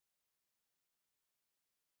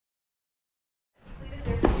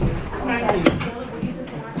Thank you.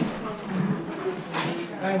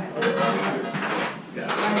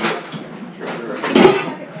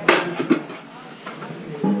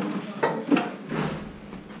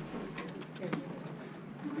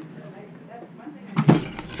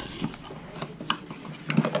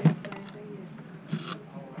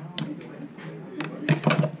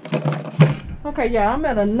 Okay, yeah, I'm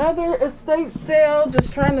at another estate sale,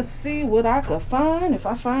 just trying to see what I could find, if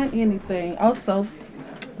I find anything. Also,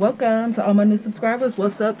 welcome to all my new subscribers.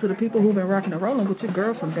 What's up to the people who've been rocking and rolling with your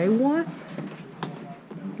girl from day one?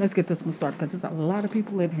 Let's get this one started because there's a lot of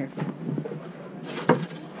people in here.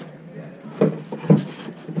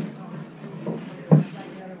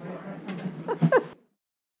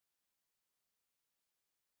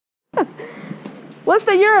 What's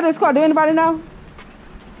the year of this car? Do anybody know?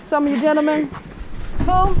 Some of you gentlemen?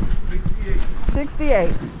 Who?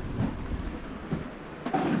 68.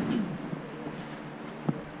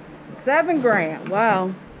 7 grand.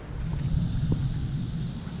 Wow.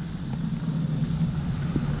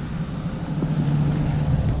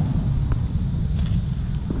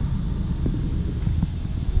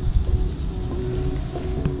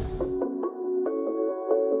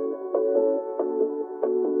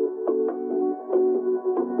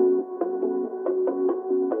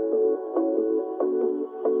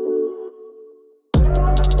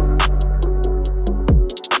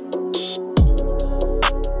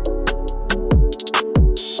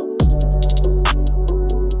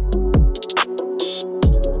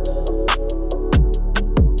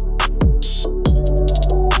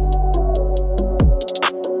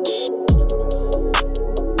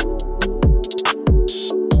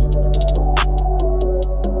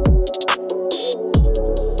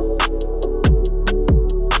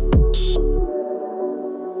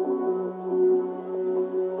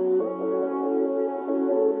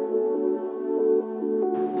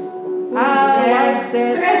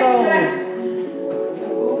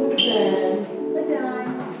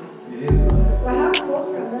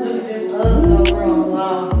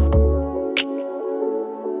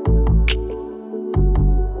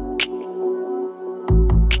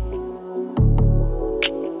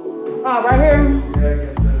 Right here.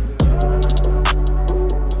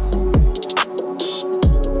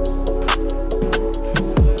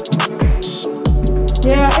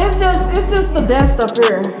 Yeah, it's just the desk up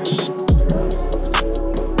here.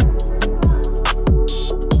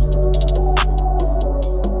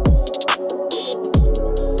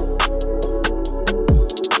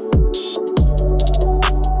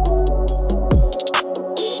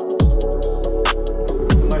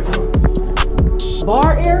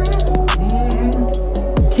 Bar area?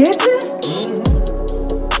 Kitchen?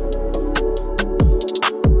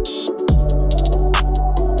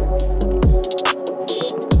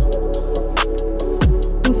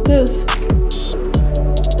 What's this?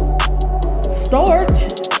 Storage?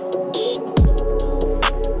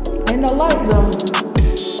 Ain't no light though.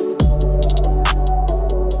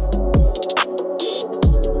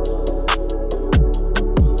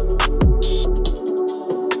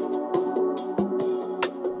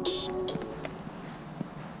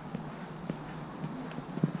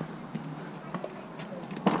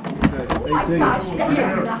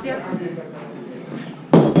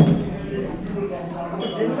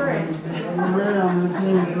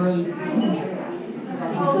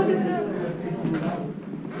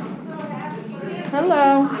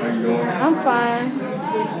 Hello. How you doing? I'm fine.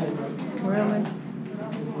 Really?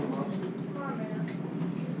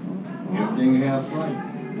 Everything you have fun.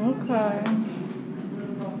 Okay.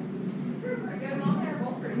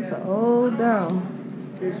 It's an old dome.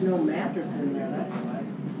 There's no mattress in there, that's why.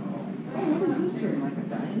 Oh, what is this room? Like a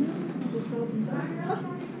dining?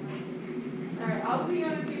 Alright, I'll see you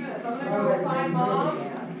in a few minutes. I'm gonna go find Mom.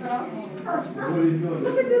 What are you doing?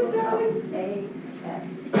 Look at this, darling. Hey,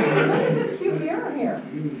 look at this cute mirror here.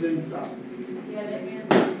 You think so? Yeah, that man.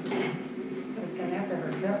 It's gonna have to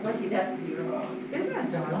hurt. Lucky, that's beautiful. Isn't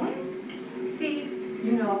that darling? See,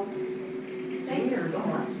 you know, thank you so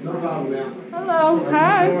much. No problem, ma'am. Hello.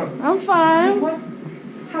 Hi. I'm fine. What?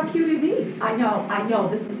 How cute are these? I know.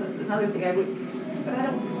 This is another thing I would, but I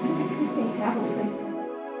don't think they have a place.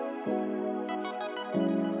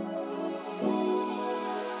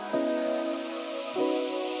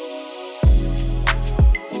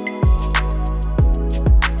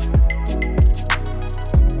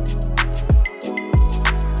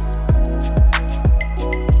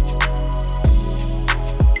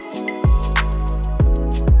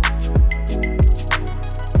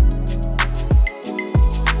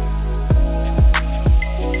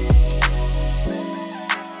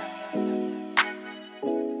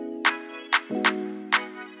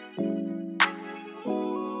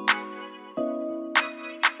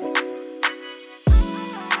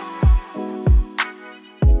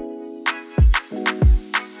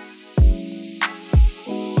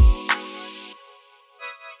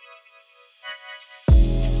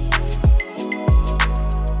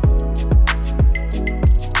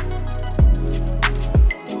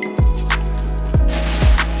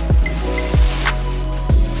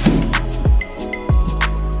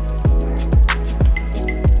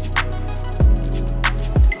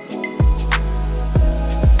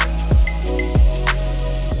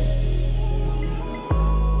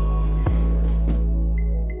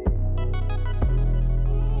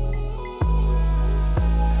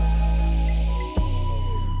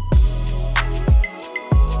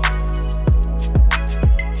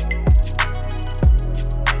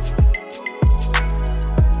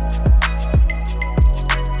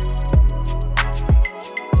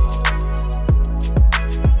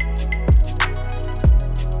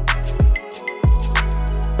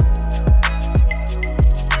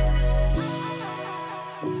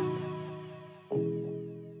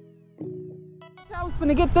 was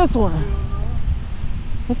finna get this one.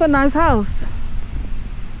 It's a nice house.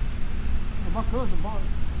 My cousin bought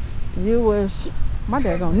it. You wish. My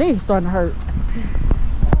daggone knee is starting to hurt.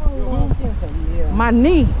 My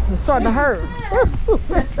knee is starting to hurt.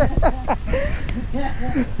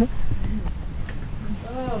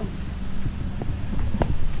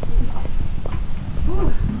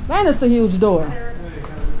 Man, it's a huge door.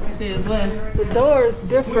 The door is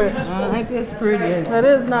different. I think that's pretty. That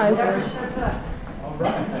is nice.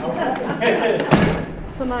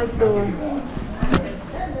 It's a nice door.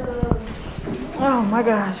 Oh my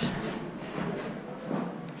gosh.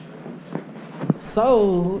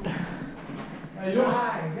 Sold. How you doing?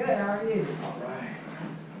 Hi, good. How are you? All right.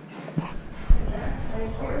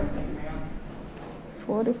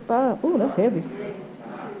 45. Ooh, that's heavy.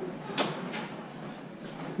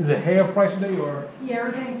 Is it half price today or? Yeah,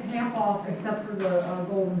 everything's half off except for the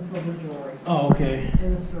gold and silver jewelry Oh, okay.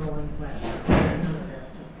 and the sterling plant.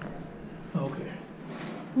 Okay.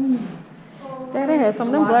 Daddy had some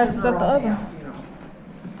of them glasses at the other.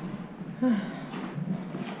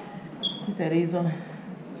 He said he's on.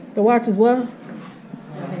 The watch as well?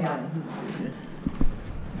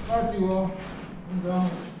 Thank you all. I'm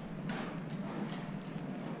done.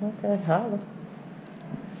 Okay, holla.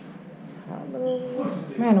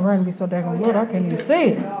 Man, the rain be so daggone good, I can't even see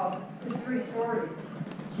it. It's 3 stories.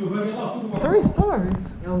 3 stories.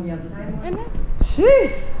 Oh, yeah, this is. Isn't it?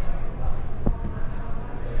 Jeez.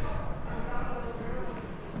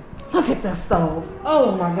 Look at that stove.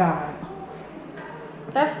 Oh my God.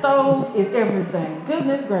 That stove is everything.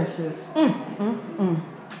 Goodness gracious.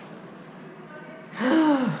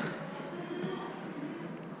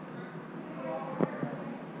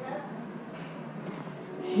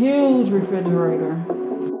 Huge refrigerator.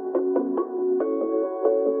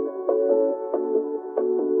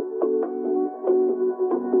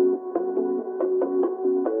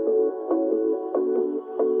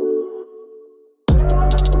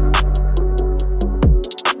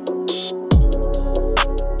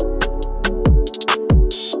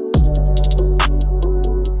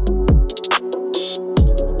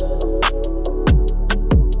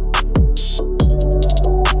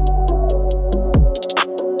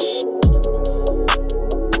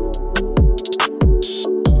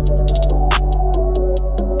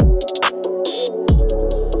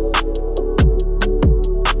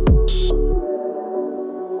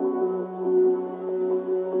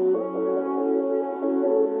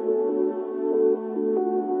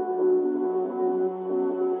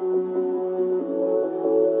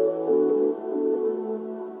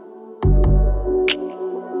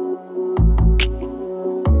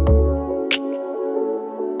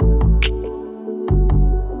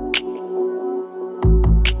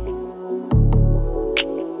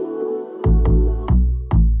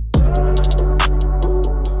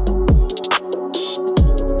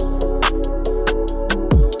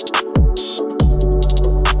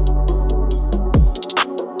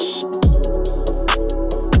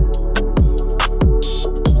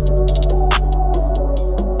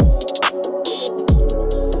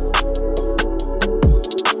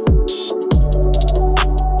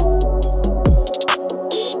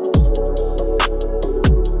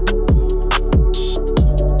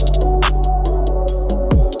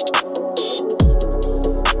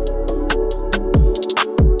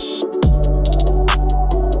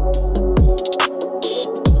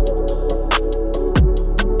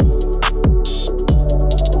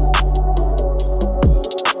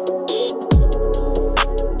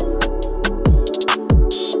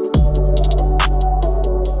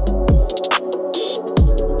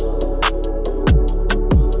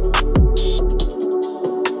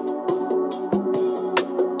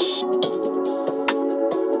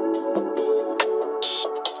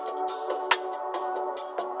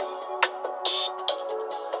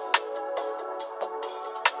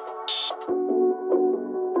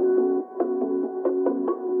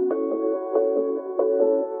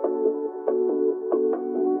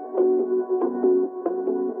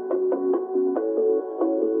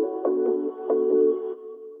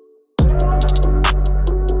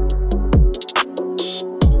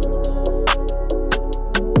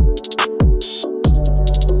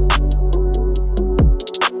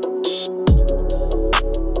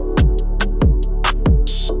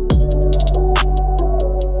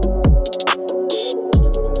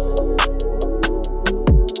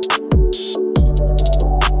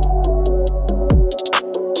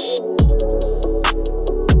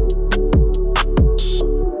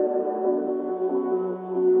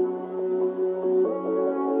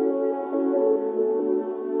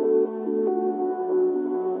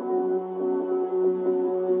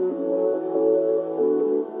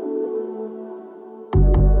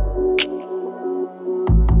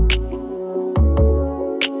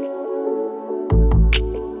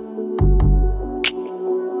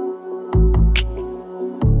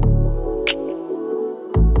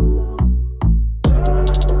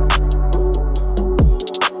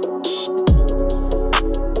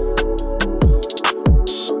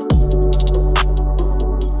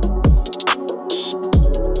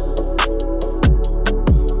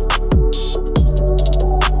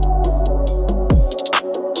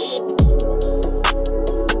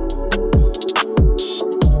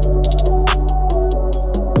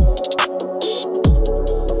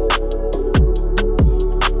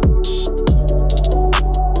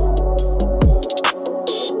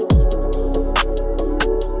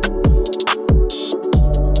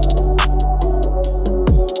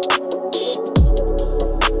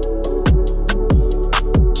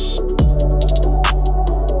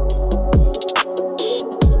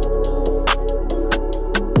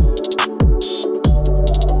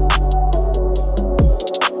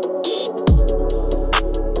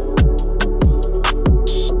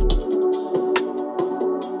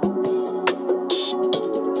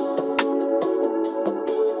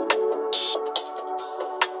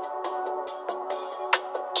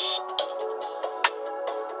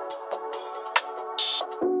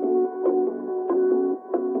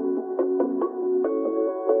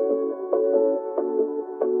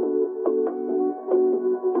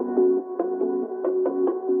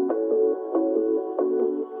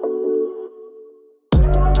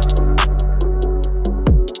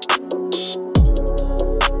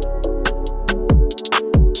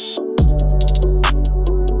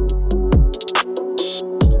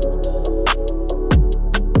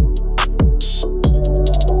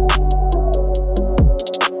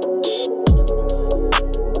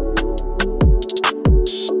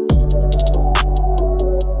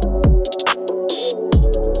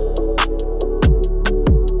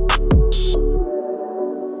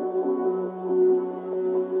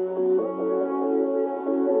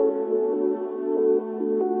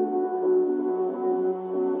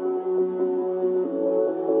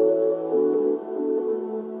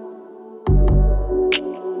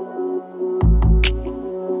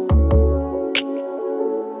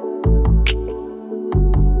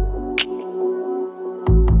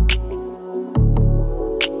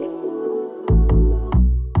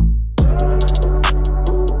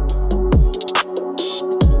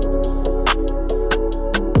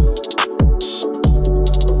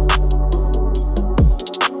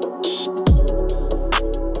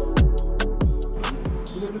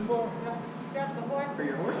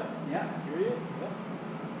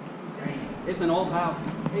 It's an old house.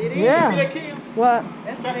 It is. Yeah. See that kid? What?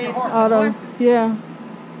 That's what they Oh, those. Yeah.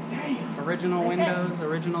 Original windows,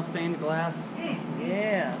 original stained glass.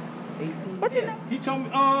 Yeah. What you know? He told me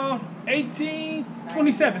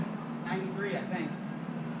 1827. 93, I think.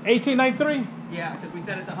 1893? Yeah, because we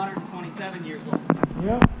said it's 127 years old.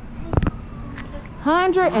 Yeah.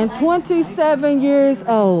 127 years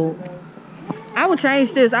old. I would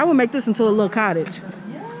change this. I would make this into a little cottage.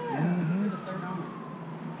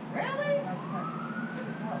 Really?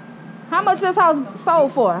 How much this house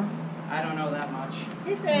sold for? I don't know that much.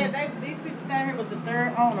 He said these people down here was the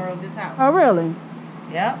third owner of this house. Oh, really?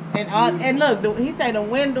 Yep. And look, he said the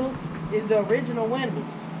windows is the original windows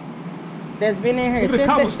that's been in here Look at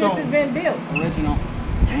the since cobblestone. it's been built. Original.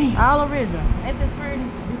 All original. Ain't this pretty?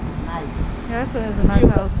 This is nice. Yeah, it's a nice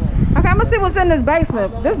house. Okay, I'm gonna see what's in this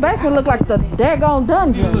basement. This basement look like the daggone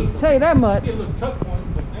dungeon. Tell you that much. Get a little tuck point,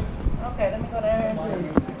 but that's... Okay, let me go down here and show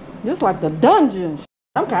you. Just like the dungeon.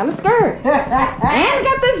 I'm kind of scared. And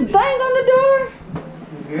got this thing on the door.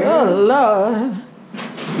 Oh Lord.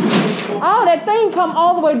 Oh, that thing come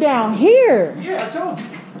all the way down here. Yeah, I told you.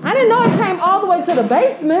 I didn't know it came all the way to the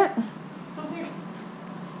basement.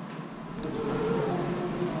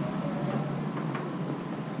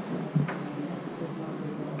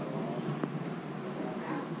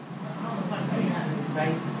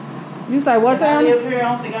 You say what If I time? live here, I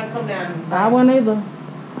don't think I can come down. I wouldn't either.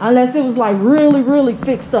 Unless it was like really, really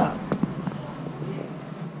fixed up.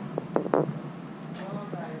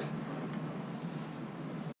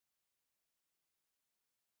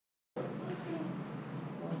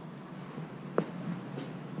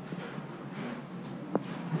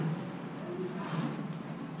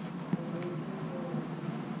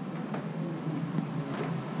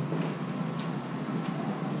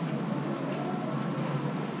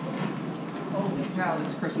 Holy cow,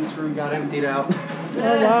 this Christmas room got emptied out.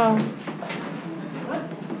 Oh wow.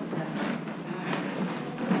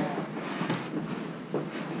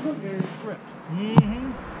 Mm-hmm.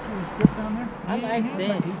 See the script down there? I like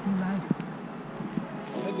that. 1896.